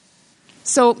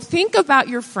 So think about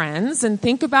your friends and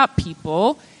think about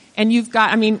people. And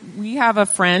we have a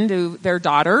friend who their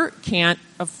daughter can't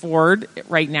afford it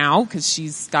right now because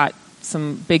she's got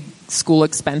some big school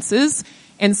expenses.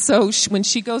 And so when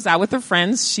she goes out with her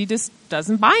friends, she just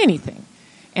doesn't buy anything.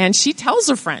 And she told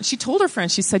her friend,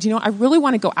 she said, I really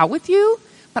want to go out with you,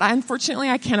 but unfortunately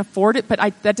I can't afford it, but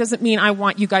that doesn't mean I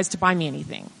want you guys to buy me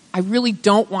anything. I really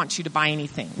don't want you to buy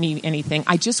anything.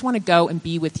 I just want to go and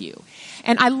be with you.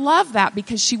 And I love that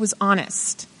because she was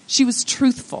honest. She was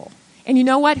truthful. And you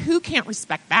know what? Who can't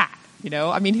respect that?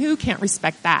 Who can't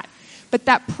respect that? But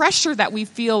that pressure that we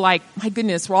feel like, my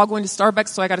goodness, we're all going to Starbucks,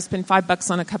 so I got to spend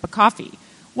 $5 on a cup of coffee.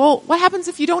 Well, what happens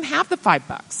if you don't have the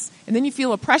 $5? And then you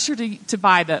feel a pressure to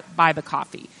buy the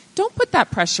coffee. Don't put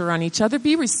that pressure on each other.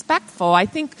 Be respectful. I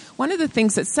think one of the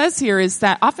things that says here is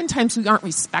that oftentimes we aren't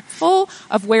respectful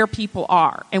of where people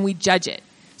are, and we judge it.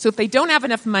 So if they don't have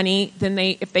enough money, then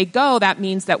if they go, that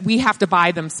means that we have to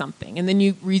buy them something. And then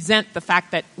you resent the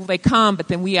fact that they come, but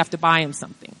then we have to buy them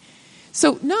something.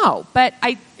 So no, but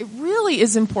it really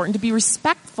is important to be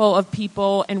respectful of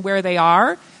people and where they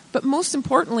are. But most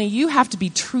importantly, you have to be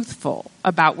truthful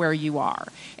about where you are.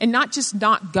 And not just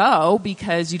not go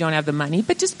because you don't have the money,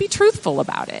 but just be truthful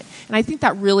about it. And I think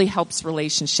that really helps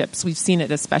relationships. We've seen it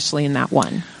especially in that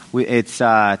one. It's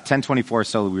 10:24,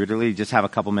 so we literally just have a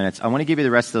couple minutes. I want to give you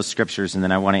the rest of those scriptures, and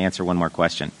then I want to answer one more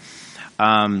question.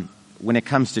 When it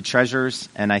comes to treasures,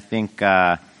 and I think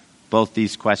both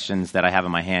these questions that I have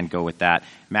in my hand go with that.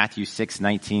 Matthew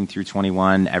 6:19 through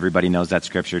 21, everybody knows that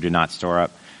scripture. Do not store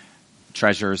up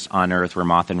treasures on earth where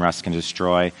moth and rust can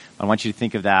destroy. I want you to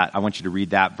think of that. I want you to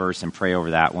read that verse and pray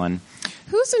over that one.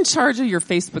 Who's in charge of your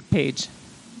Facebook page?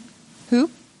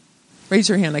 Who? Raise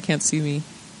your hand. I can't see me.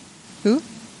 Who?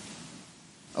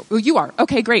 Oh, you are.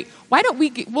 Okay, great. Why don't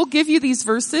we'll give you these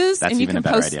verses and you can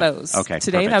post those today.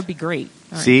 Perfect. That would be great.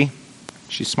 All right. See?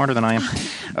 She's smarter than I am.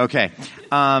 Okay.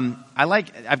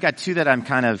 I've got two that I'm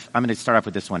going to start off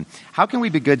with this one. How can we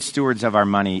be good stewards of our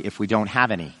money if we don't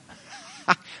have any?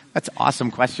 That's an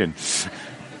awesome question.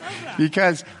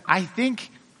 Because I think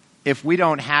if we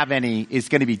don't have any, it's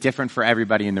going to be different for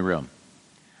everybody in the room.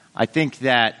 I think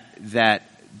that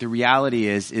the reality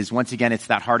is once again, it's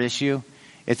that heart issue.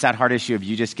 It's that heart issue of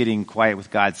you just getting quiet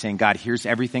with God, saying, God, here's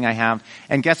everything I have.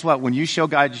 And guess what? When you show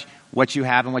God what you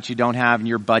have and what you don't have and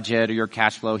your budget or your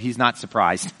cash flow, he's not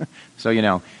surprised. So, you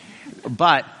know.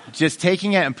 But just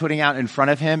taking it and putting it out in front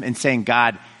of him and saying,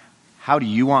 God, how do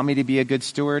you want me to be a good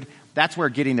steward? That's where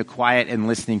getting the quiet and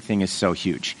listening thing is so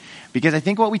huge. Because I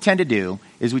think what we tend to do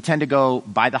is we tend to go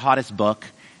buy the hottest book.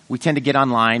 We tend to get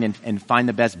online and find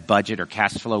the best budget or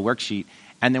cash flow worksheet.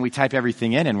 And then we type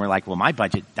everything in and we're like, well, my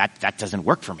budget, that doesn't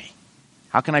work for me.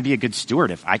 How can I be a good steward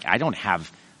if I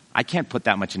can't put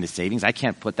that much into savings. I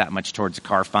can't put that much towards a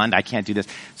car fund. I can't do this.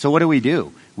 So what do?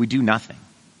 We do nothing.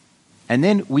 And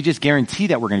then we just guarantee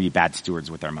that we're going to be bad stewards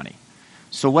with our money.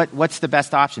 So what's the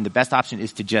best option? The best option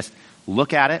is to just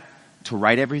look at it, to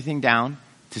write everything down,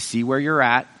 to see where you're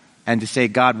at, and to say,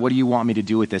 God, what do you want me to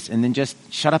do with this? And then just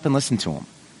shut up and listen to him.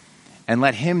 And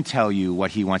let him tell you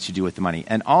what he wants you to do with the money.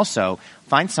 And also,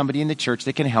 find somebody in the church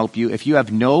that can help you if you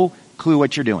have no clue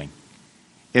what you're doing.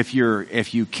 If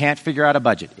you can't figure out a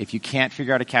budget, if you can't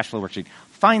figure out a cash flow worksheet,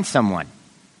 find someone.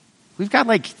 We've got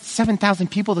like 7,000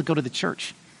 people that go to the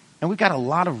church. And we've got a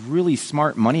lot of really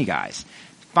smart money guys.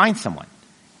 Find someone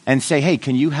and say, hey,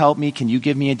 can you help me? Can you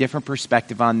give me a different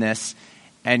perspective on this?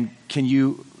 And can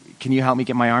you help me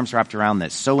get my arms wrapped around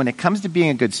this? So when it comes to being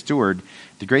a good steward,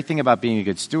 the great thing about being a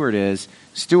good steward is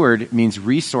steward means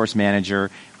resource manager.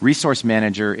 Resource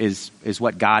manager is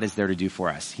what God is there to do for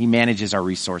us. He manages our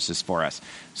resources for us.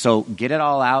 So get it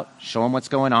all out, show him what's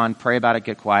going on, pray about it,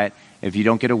 get quiet. If you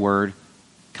don't get a word,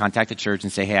 contact the church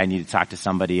and say, hey, I need to talk to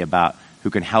somebody about who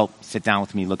can help sit down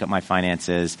with me, look at my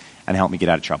finances, and help me get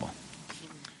out of trouble.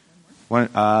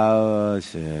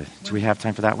 Do we have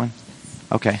time for that one?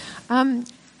 Okay.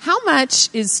 How much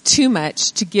is too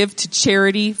much to give to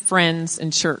charity, friends,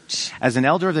 and church? As an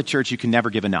elder of the church, you can never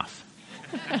give enough.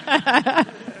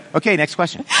 Okay, next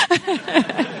question.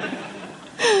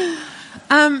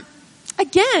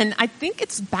 Again, I think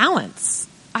it's balance.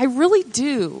 I really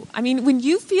do. I mean, when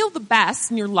you feel the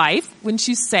best in your life, wouldn't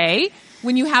you say,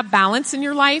 when you have balance in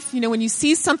your life, you know, when you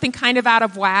see something kind of out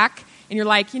of whack and you're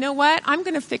like, you know what, I'm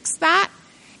going to fix that.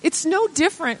 It's no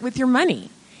different with your money.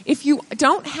 If you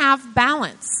don't have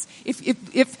balance, if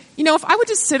I would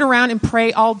just sit around and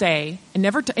pray all day and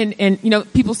never,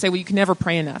 people say, well, you can never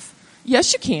pray enough.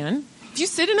 Yes, you can. If you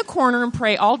sit in a corner and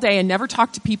pray all day and never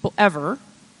talk to people ever,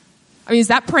 I mean, is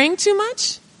that praying too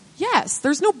much? Yes,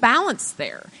 there's no balance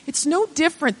there. It's no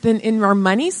different than in our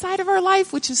money side of our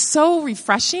life, which is so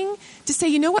refreshing to say,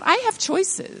 you know what, I have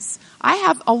choices. I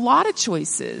have a lot of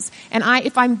choices. And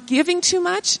if I'm giving too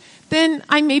much, then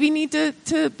I maybe need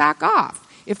to back off.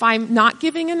 If I'm not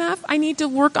giving enough, I need to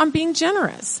work on being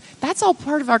generous. That's all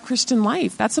part of our Christian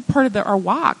life. That's a part of our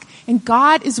walk. And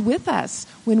God is with us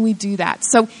when we do that.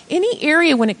 So any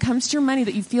area when it comes to your money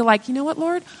that you feel like, you know what,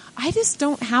 Lord, I just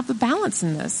don't have the balance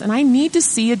in this, and I need to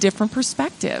see a different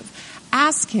perspective.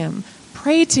 Ask him.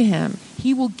 Pray to him.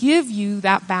 He will give you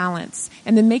that balance,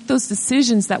 and then make those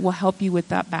decisions that will help you with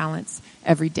that balance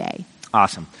every day.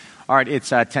 Awesome. All right, it's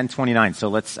 10:29, so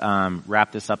let's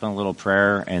wrap this up in a little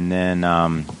prayer, and then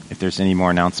if there's any more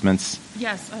announcements.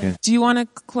 Yes. Do you want to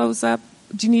close up?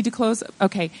 Do you need to close up?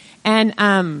 Okay.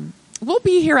 And we'll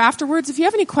be here afterwards. If you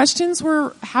have any questions,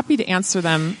 we're happy to answer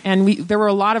them. And there were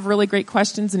a lot of really great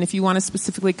questions, and if you want to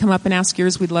specifically come up and ask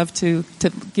yours, we'd love to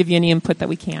give you any input that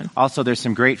we can. Also, there's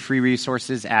some great free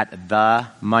resources at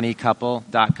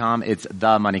themoneycouple.com. It's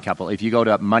The Money Couple. If you go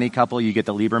to Money Couple, you get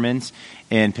the Liebermans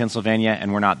in Pennsylvania,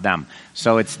 and we're not them.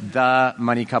 So it's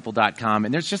themoneycouple.com.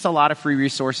 And there's just a lot of free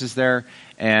resources there,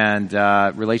 and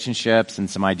relationships and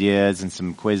some ideas and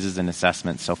some quizzes and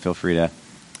assessments. So feel free to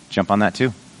jump on that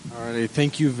too. All righty.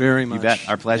 Thank you very much. You bet.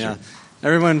 Our pleasure. Yeah.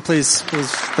 Everyone, please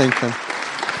thank them.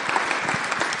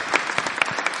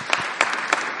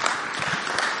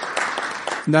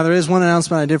 Now, there is one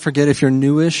announcement I did forget. If you're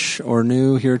newish or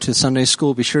new here to Sunday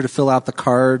school, be sure to fill out the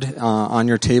card on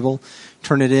your table.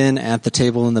 Turn it in at the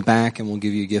table in the back, and we'll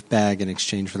give you a gift bag in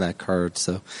exchange for that card.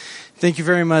 So thank you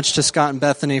very much to Scott and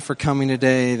Bethany for coming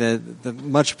today.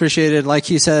 Much appreciated. Like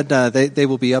he said, they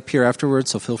will be up here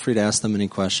afterwards, so feel free to ask them any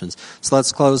questions. So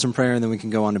let's close in prayer, and then we can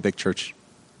go on to Big Church.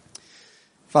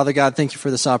 Father God, thank you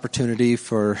for this opportunity,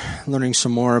 for learning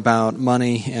some more about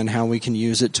money and how we can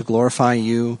use it to glorify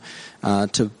you,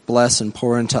 to bless and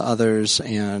pour into others,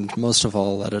 and most of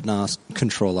all, let it not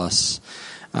control us.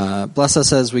 Bless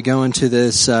us as we go into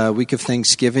this week of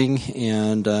Thanksgiving,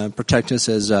 and protect us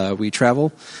as we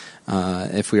travel,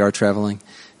 if we are traveling.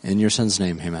 In your Son's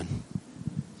name, amen.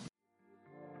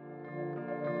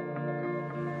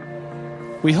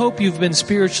 We hope you've been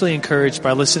spiritually encouraged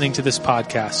by listening to this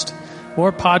podcast.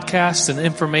 More podcasts and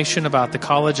information about the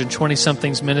College and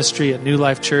 20-somethings ministry at New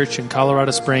Life Church in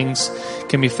Colorado Springs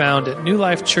can be found at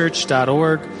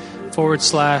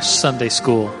newlifechurch.org/Sunday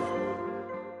School.